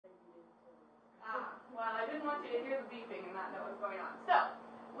Well, I didn't want you to hear the beeping and not know what's going on. So,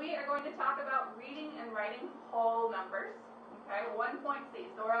 we are going to talk about reading and writing whole numbers. Okay, 1.c.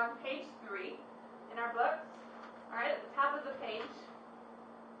 So we're on page 3 in our books. Alright, at the top of the page.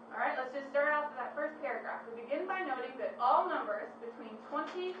 Alright, let's just start off with that first paragraph. We begin by noting that all numbers between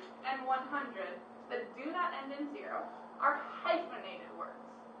 20 and 100 that do not end in 0 are hyphenated words.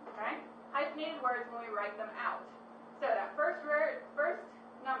 Okay? Hyphenated words when we write them out. So that first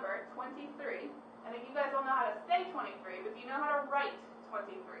number, 23, I think you guys all know how to say 23, but do you know how to write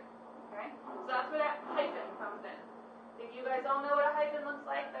 23? Okay? So that's where that hyphen comes in. If you guys all know what a hyphen looks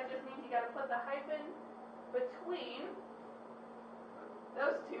like, that just means you got to put the hyphen between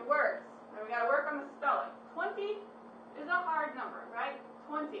those two words. And we got to work on the spelling. 20 is a hard number, right?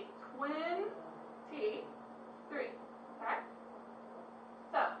 20. 23. Okay?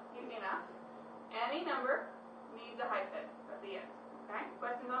 So, easy enough. Any number needs a hyphen at the end. Okay?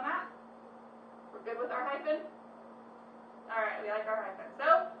 Questions on that? We're good with our hyphen? Alright, we like our hyphen.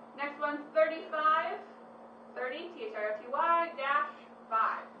 So, next one's 35. 30, T-H-I-O-T-Y, dash 5.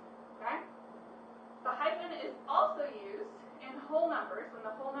 Okay? The hyphen is also used in whole numbers when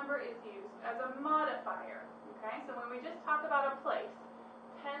the whole number is used as a modifier. Okay? So when we just talk about a place,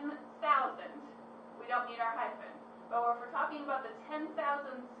 10,000, we don't need our hyphen. But if we're talking about the 10,000th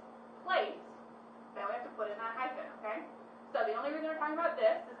place, then we have to put in that hyphen, okay? So the only reason we're talking about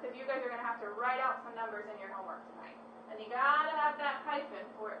this is because you guys are going to have to write out some numbers in your homework tonight. And you got to have that hyphen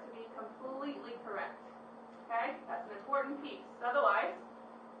for it to be completely correct. Okay? That's an important piece. Otherwise,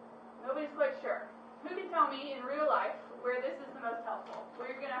 nobody's quite sure. Who can tell me in real life where this is the most helpful? Where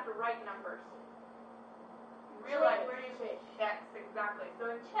you're going to have to write numbers? In real life, where do you say checks? Exactly.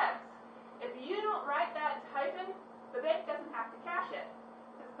 So in checks, if you don't write that hyphen, the bank doesn't have to cash it.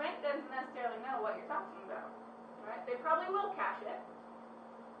 Because the bank doesn't necessarily know what you're talking about. Right? They probably will cash it,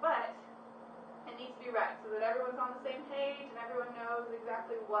 but it needs to be right so that everyone's on the same page and everyone knows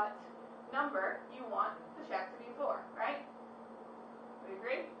exactly what number you want the check to be for, right? We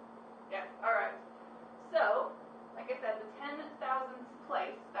agree? Yes. All right. So, like I said, the 10,000th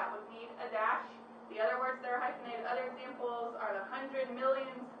place, that would need a dash. The other words that are hyphenated, other examples are the 100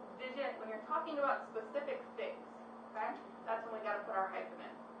 millionth digit. When you're talking about specific things, okay, that's when we got to put our hyphen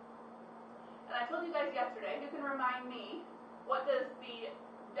in. And I told you guys yesterday, who can remind me, what does the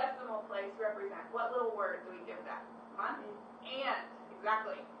decimal place represent? What little word do we give that? Come on. And.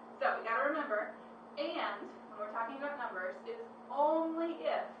 Exactly. So we got to remember, and, when we're talking about numbers, is only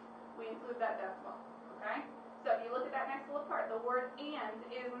if we include that decimal. Okay? So if you look at that next little part, the word and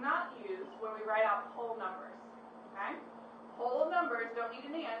is not used when we write out whole numbers. Okay? Whole numbers don't need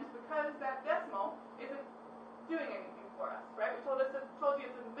an and because that decimal isn't doing anything for us. Right? We told you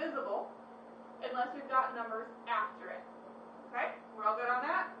it's invisible unless we've got numbers after it. Okay? We're all good on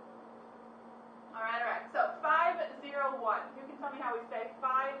that? Alright, alright. So 501. Who can tell me how we say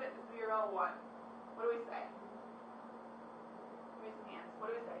 501? What do we say? Give me some hands.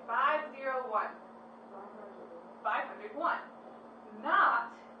 What do we say? 501. 501. Not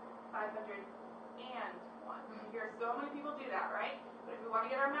 501. You hear so many people do that, right? But if we want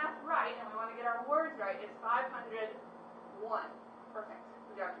to get our math right and we want to get our words right, it's 501. Perfect.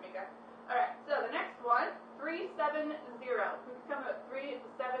 Good job, Tamika. Alright, so the next one, 370. Who can tell me what 370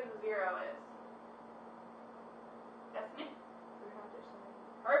 is? Destiny?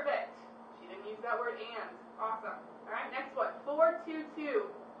 Perfect. She didn't use that word and. Awesome. Alright, next one,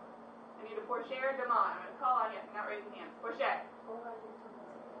 422. I need a Portia or Damon. I'm going to call on you if you're not raising hands. Portia.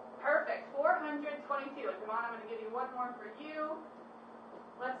 422. Perfect. 422. And Damon, I'm going to give you one more for you.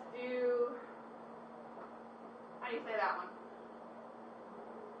 Let's do, how do you say that one?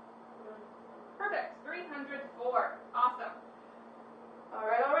 Perfect. 304. Awesome.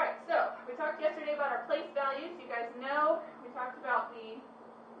 Alright. So, we talked yesterday about our place values. You guys know we talked about the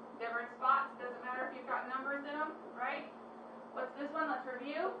different spots. Doesn't matter if you've got numbers in them, right? What's this one? Let's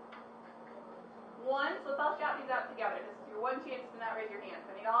review. 1. So let's all shout these out together. This is your one chance to not raise your hands.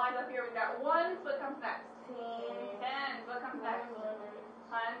 I need all eyes up here. We've got 1. So what comes next? 10. So what comes next?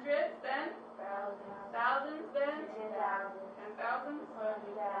 Hundreds. Then? Thousands. Then? 10,000.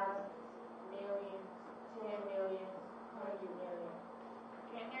 Millions. 10 million. 100 million.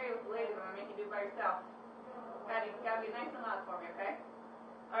 Can't hear you with the ladies. I'm going to make you do it by yourself. Gotta be nice and loud for me, okay?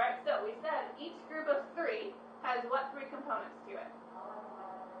 Alright, so we said each group of 3 has what 3 components to it?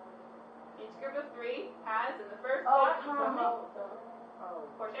 Each group of 3 has, in the first spot,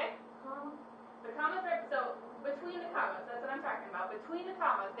 Portia? The commas are, so between the commas, that's what I'm talking about. Between the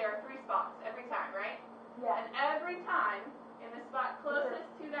commas, there are 3 spots every time, right? Yeah. And every time, in the spot closest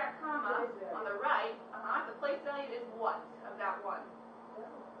to that comma, on the right, the place value is what of that 1?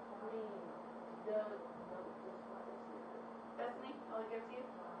 The it to you?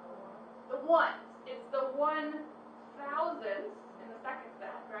 The ones. It's the 1,000ths in the second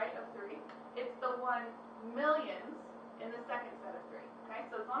set, right, of 3. It's the 1,000,000ths in the second set of 3. Okay,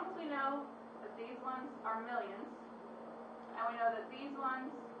 so as long as we know that these ones are millions, and we know that these ones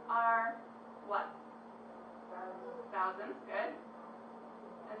are what? Thousands, good.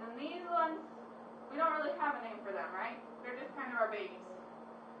 And then these ones, we don't really have a name for them, right? They're just kind of our babies.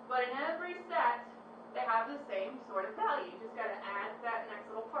 But in every set, they have the same sort of value. You just got to add that next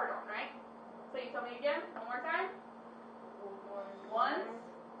little part on, right? So you tell me again, one more time. Ones.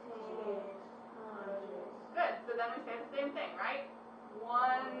 Good. So then we say the same thing, right?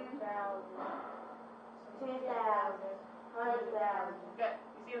 1,000. 10,000. 100,000. Good.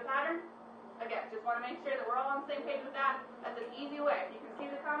 You see the pattern? Again, just want to make sure that we're all on the same page with that. That's an easy way. If you can see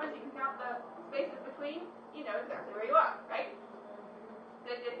the commas, you can count the spaces between, you know exactly where you are, right?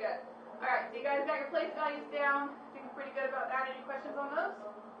 Good, good, good. All right, so you guys got your place values down. Feeling pretty good about that. Any questions on those?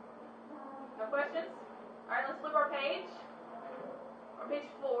 No questions? All right, let's flip our page. On page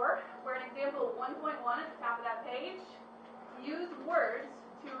 4, we're an example of 1.1 at the top of that page. Use words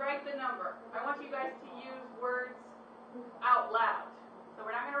to write the number. I want you guys to use words out loud. So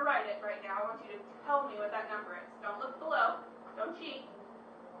we're not going to write it right now. I want you to tell me what that number is. Don't look below. Don't cheat.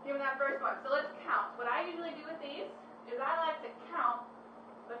 Give me that first one. So let's count. What I usually do with these is I like to count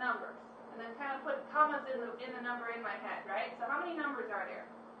the numbers and then kind of put commas in the number in my head, right? So how many numbers are there?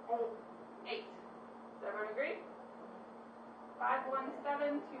 8. Does everyone agree? 5, 1,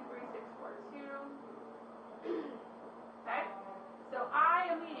 7, 2, 3, 6, 4, 2. Okay? So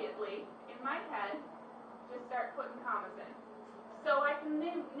I immediately, in my head, just start putting commas in. So I can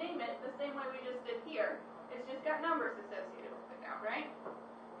name it the same way we just did here. It's just got numbers associated with it now, right?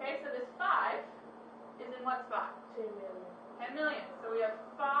 Okay, so this 5 is in what spot? 10 million. 10 million. So we have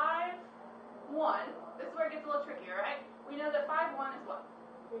 5, 1. This is where it gets a little trickier, right? We know that 5, 1 is what?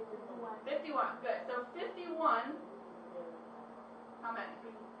 51. 51. Good. So 51, how many?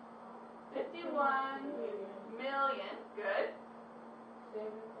 51 million. Good.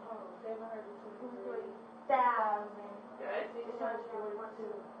 723,000. Good. 642.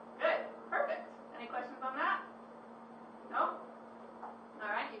 Good. Perfect. Any questions on that? No? All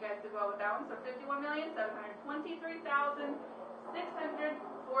right, you guys did well with that one. So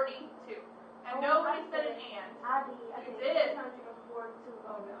 51,723,642. And nobody said an and. I did. You did. 642.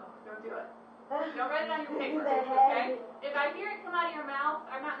 Oh no, don't do it. Don't write it on your paper, okay? If I hear it come out of your mouth,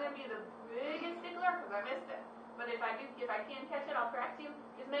 I'm not going to be the biggest stickler because I missed it. But if I can catch it, I'll correct you.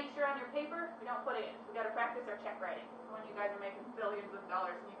 Just make sure on your paper we don't put it in. We got to practice our check writing when you guys are making billions of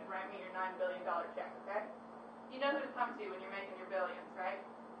dollars and you can write me your $9 billion check, okay? You know who to come to when you're making your billions, right?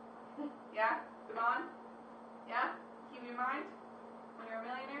 Yeah? Devon? Yeah? Keep you in mind when you're a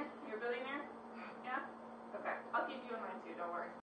millionaire? When you're a billionaire? Yeah? Okay. I'll keep you in mind too, don't worry.